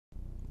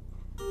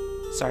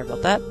Sorry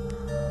about that.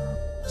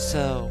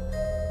 So,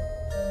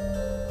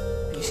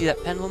 you see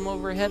that pendulum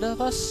over ahead of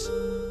us?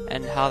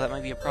 And how that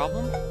might be a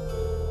problem?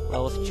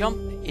 Well, with jump,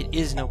 it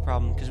is no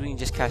problem, because we can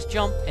just cast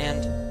jump,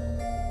 and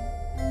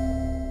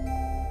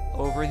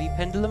over the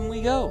pendulum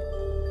we go.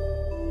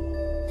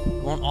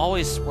 It won't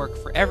always work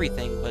for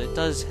everything, but it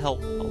does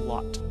help a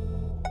lot.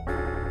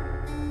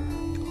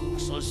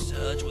 So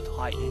surge with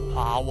heightened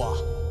power.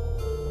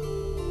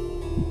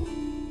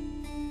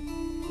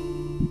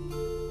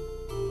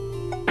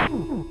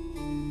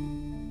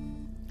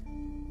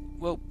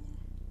 Whoa.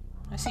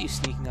 I see you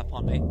sneaking up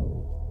on me.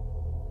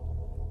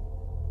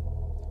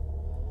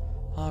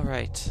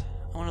 Alright.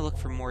 I want to look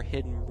for more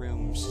hidden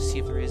rooms, see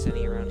if there is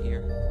any around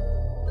here.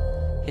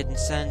 Hidden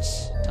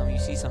sense. Tell me you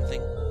see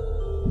something.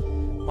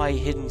 My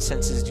hidden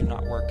senses do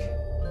not work.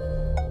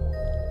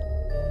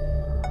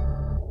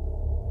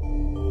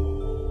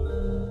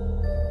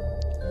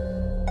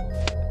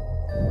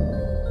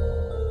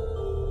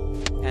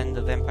 And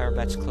the vampire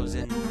bats close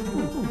in.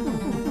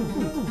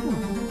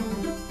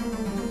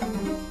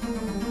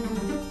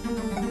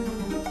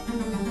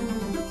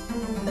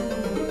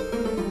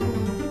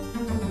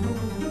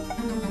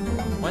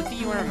 One thing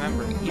you want to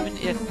remember, even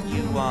if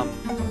you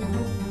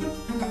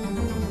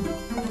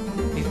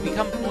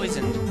become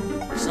poisoned,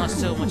 it's not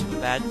so much of a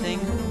bad thing.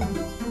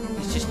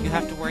 It's just you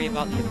have to worry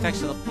about the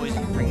effects of the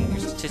poison bringing your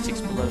statistics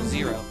below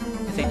 0.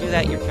 If they do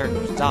that, your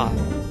characters die.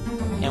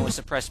 And with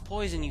suppressed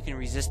poison, you can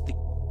resist the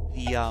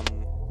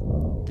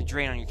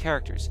drain on your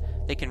characters.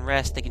 They can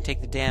rest, they can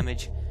take the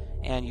damage,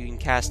 and you can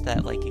cast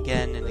that like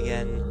again and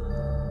again.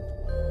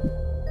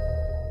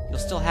 You'll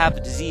still have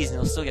the disease, and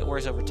it'll still get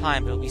worse over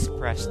time, but it'll be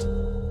suppressed.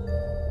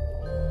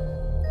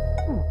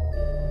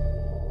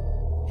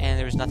 And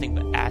there's nothing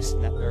but acid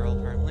in that barrel,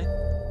 apparently.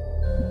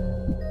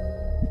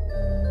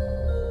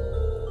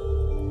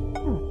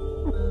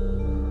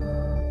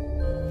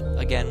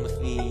 Again, with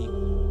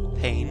the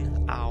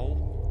pain. Ow.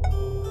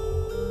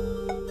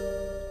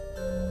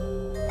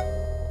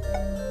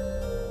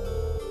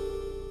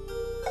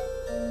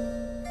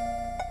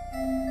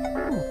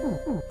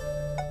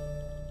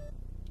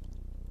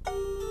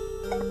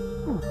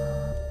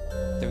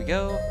 There we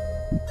go.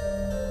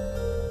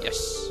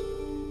 Yes.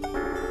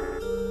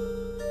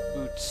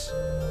 Boots.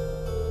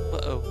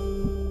 Uh-oh.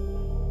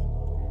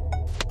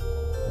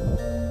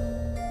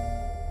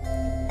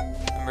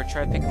 Remember,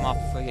 try to pick them off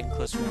before they get in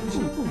close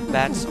range.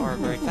 Bats are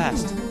very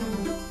fast.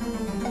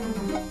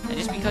 And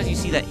just because you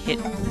see that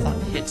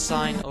hit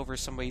sign over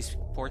somebody's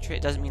portrait,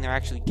 it doesn't mean they're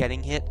actually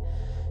getting hit.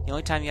 The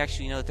only time you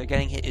actually know that they're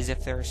getting hit is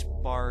if their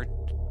bar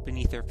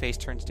beneath their face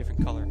turns a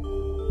different color.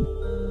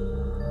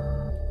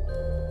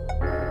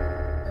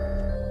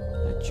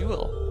 A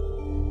jewel.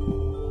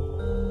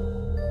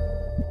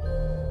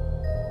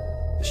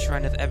 The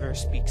Shrine of Ever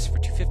speaks. For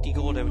 250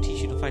 gold, I would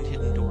teach you to find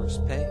hidden doors.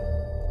 Pay?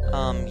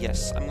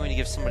 Yes. I'm going to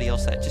give somebody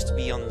else that just to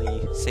be on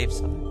the safe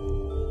side.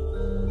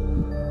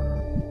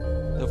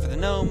 Though for the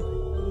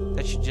gnome,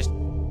 that should just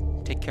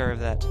take care of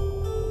that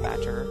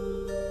matter.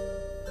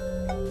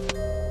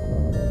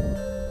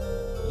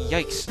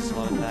 Yikes, that's a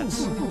lot of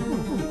bats.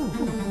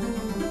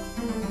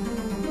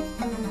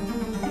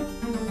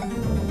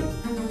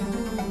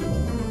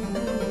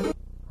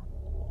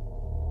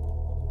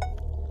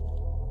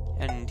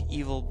 And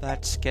evil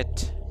bats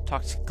get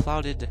toxic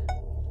clouded.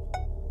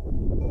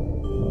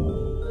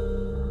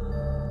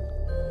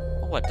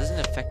 Oh, what, doesn't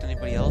it affect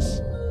anybody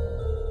else?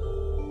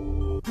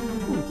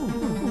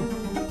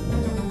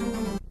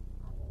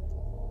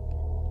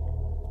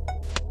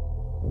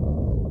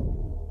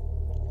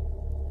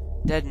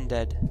 Dead and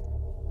dead.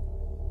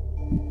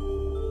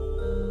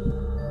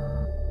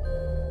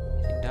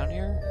 Anything down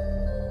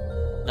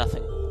here?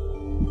 Nothing.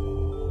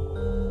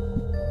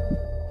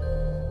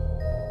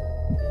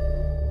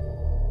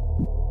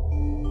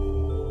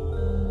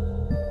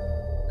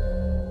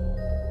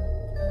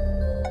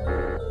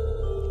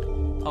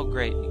 Oh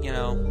great, you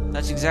know,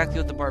 that's exactly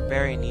what the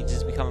barbarian needs,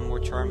 is to become a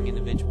more charming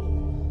individual.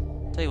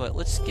 Tell you what,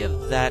 let's give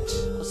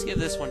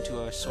this one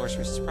to a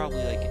sorceress. It's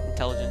probably like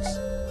intelligence.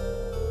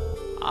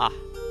 Ah.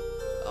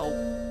 Oh,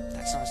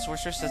 that's not a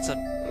sorceress, that's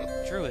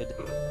a druid.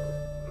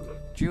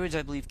 Druids,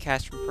 I believe,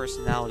 cast from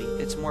personality.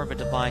 It's more of a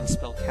divine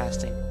spell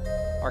casting.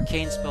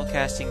 Arcane spell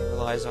casting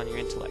relies on your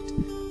intellect.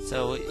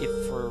 So,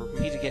 if for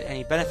me to get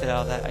any benefit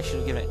out of that, I should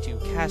have given it to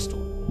Castor.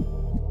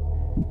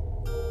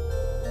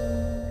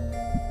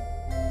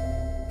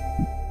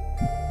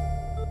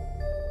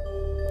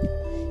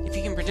 If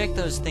you can predict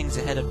those things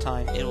ahead of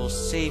time, it will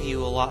save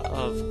you a lot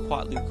of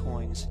Quatlu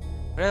coins.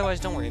 But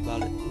otherwise, don't worry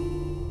about it.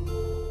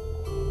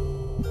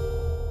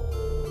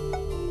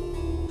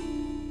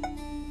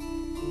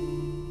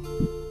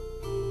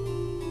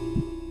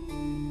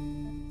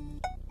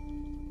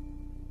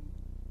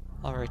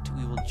 Alright,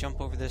 we will jump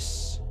over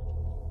this.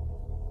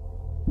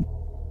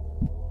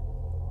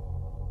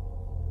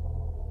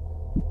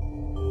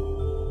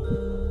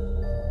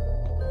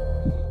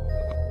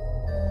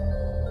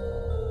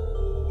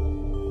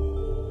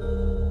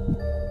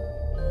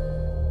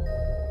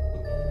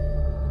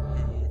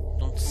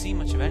 Don't see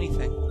much of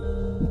anything.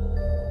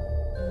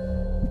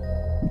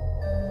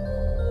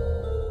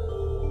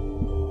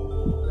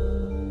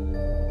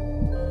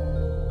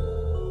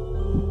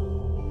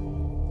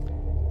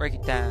 Break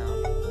it down.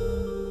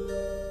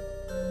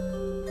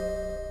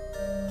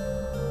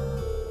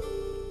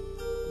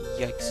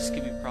 Yikes, this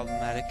could be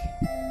problematic.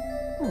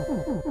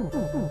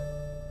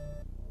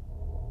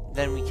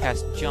 Then we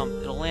cast Jump.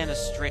 It'll land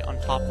us straight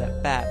on top of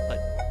that bat,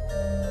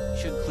 but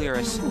should clear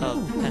us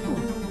of the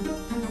penalty.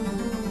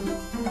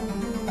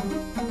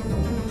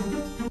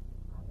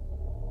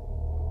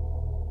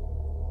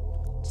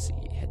 Let's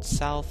see, head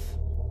south,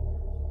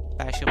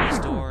 bash open this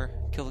door,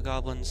 kill the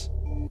goblins.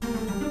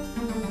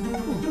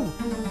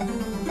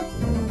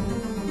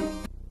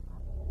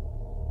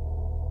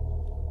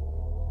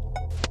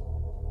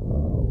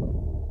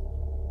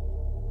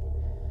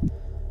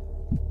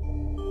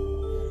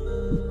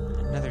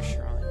 Another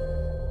shrine.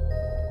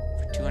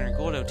 For 200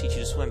 gold, I'll teach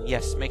you to swim.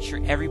 Yes, make sure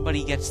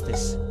everybody gets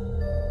this.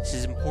 This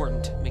is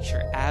important. Make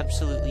sure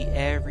absolutely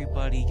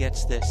everybody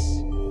gets this.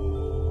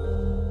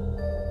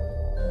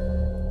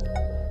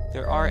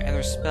 There are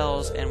other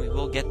spells, and we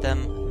will get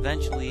them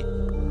eventually.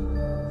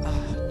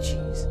 Ah,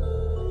 jeez.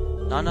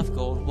 Not enough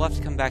gold. We'll have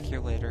to come back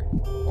here later.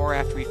 Or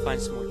after we find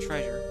some more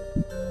treasure.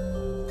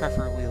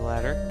 Preferably the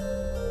latter.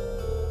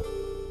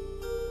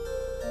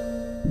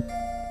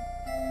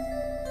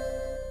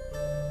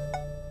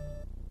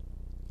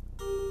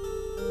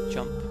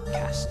 Jump,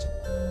 cast.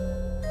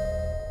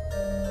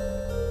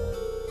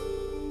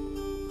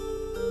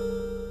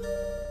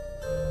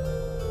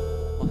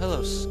 Well,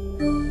 hello.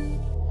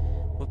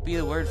 What be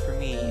the word for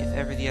me, if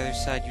ever the other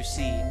side you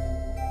see?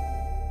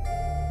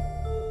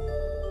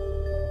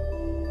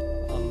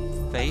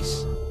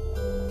 Face?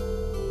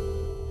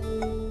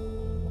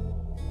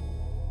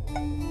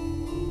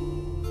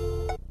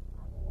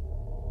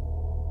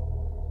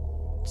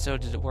 So,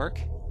 did it work?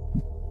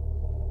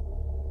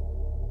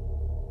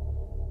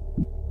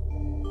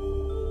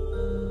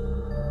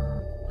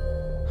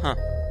 Huh.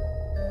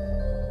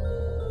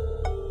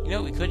 You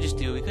know what we could just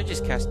do? We could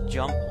just cast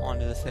Jump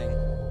onto the thing.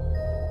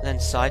 Then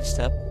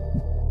sidestep.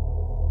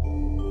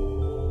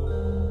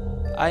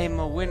 I am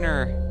a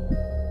winner.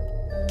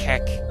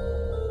 Keck.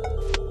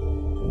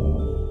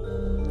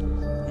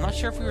 I'm not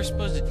sure if we were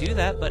supposed to do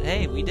that, but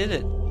hey, we did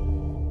it.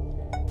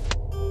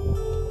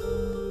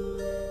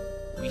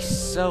 We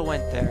so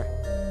went there.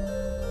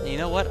 And you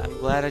know what? I'm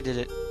glad I did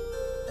it.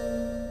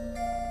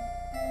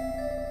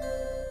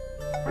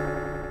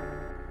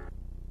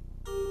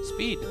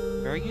 Speed.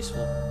 Very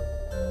useful.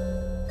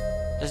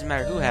 Doesn't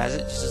matter who has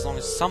it, just as long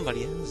as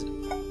somebody has it.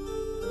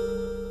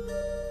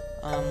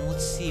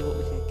 Let's see what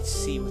we can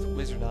see with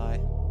Wizard Eye.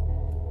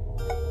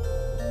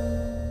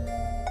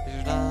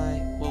 Wizard Eye...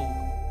 Whoa.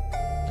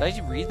 Did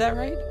I read that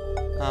right?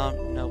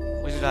 No.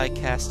 Wizard Eye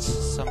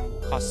costs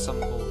some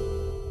gold.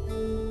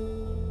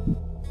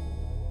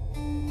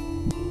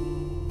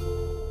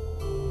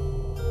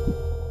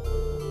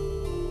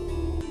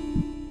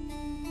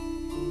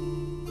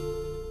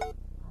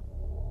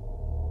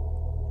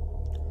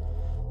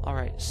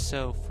 Alright,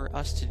 so for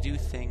us to do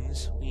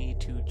things, we need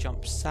to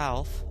jump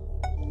south.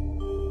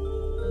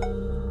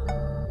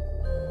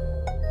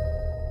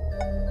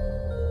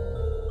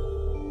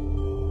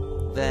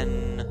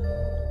 Then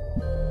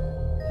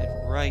head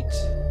right,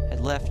 head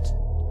left,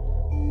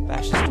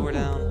 bash this door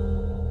down.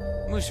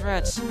 Moose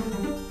rats!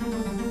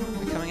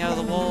 They're coming out of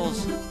the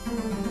walls!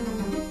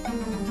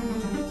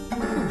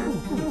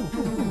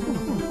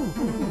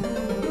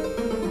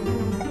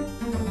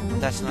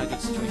 That's not a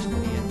good situation to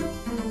be in.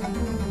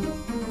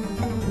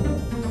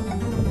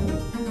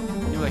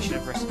 I knew I should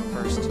have rested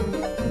first.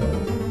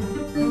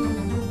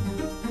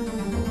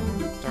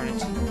 Darn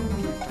it.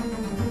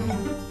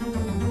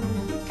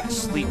 Gotta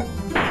sleep.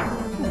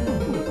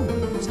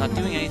 It's not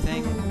doing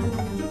anything.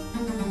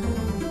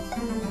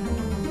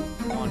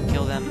 Come on,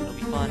 kill them. It'll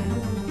be fun.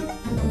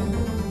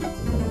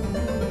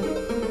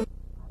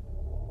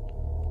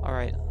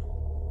 Alright.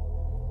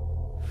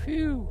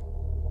 Phew.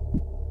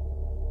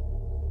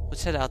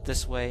 Let's head out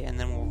this way, and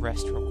then we'll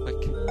rest real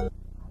quick.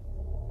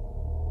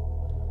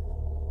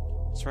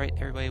 That's right,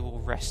 everybody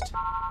will rest.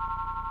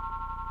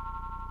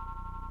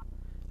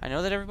 I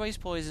know that everybody's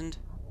poisoned.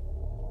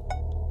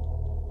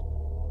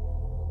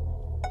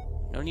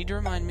 No need to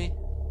remind me.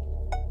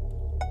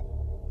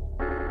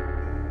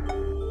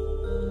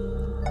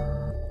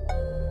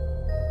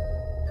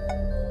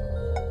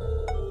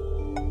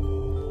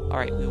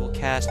 Alright, we will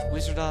cast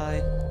Wizard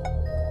Eye.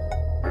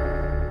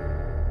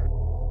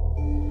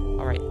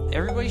 Alright,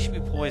 everybody should be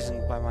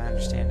poisoned by my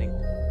understanding.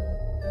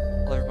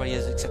 Well, everybody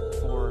is except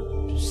for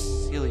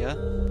Celia.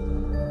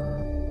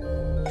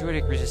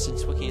 Druidic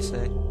resistance, what can you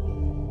say?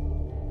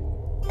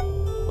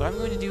 What I'm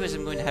going to do is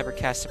I'm going to have her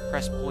cast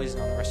Suppress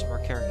Poison on the rest of our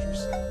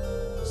characters.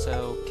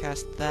 So,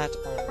 cast that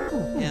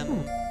on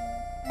him.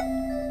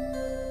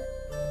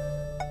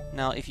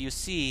 Now, if you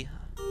see...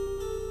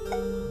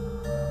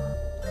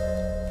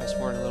 Fast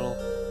forward a little.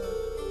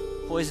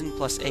 Poison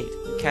plus 8.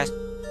 You cast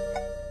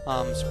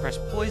Suppress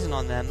Poison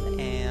on them,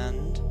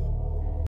 and...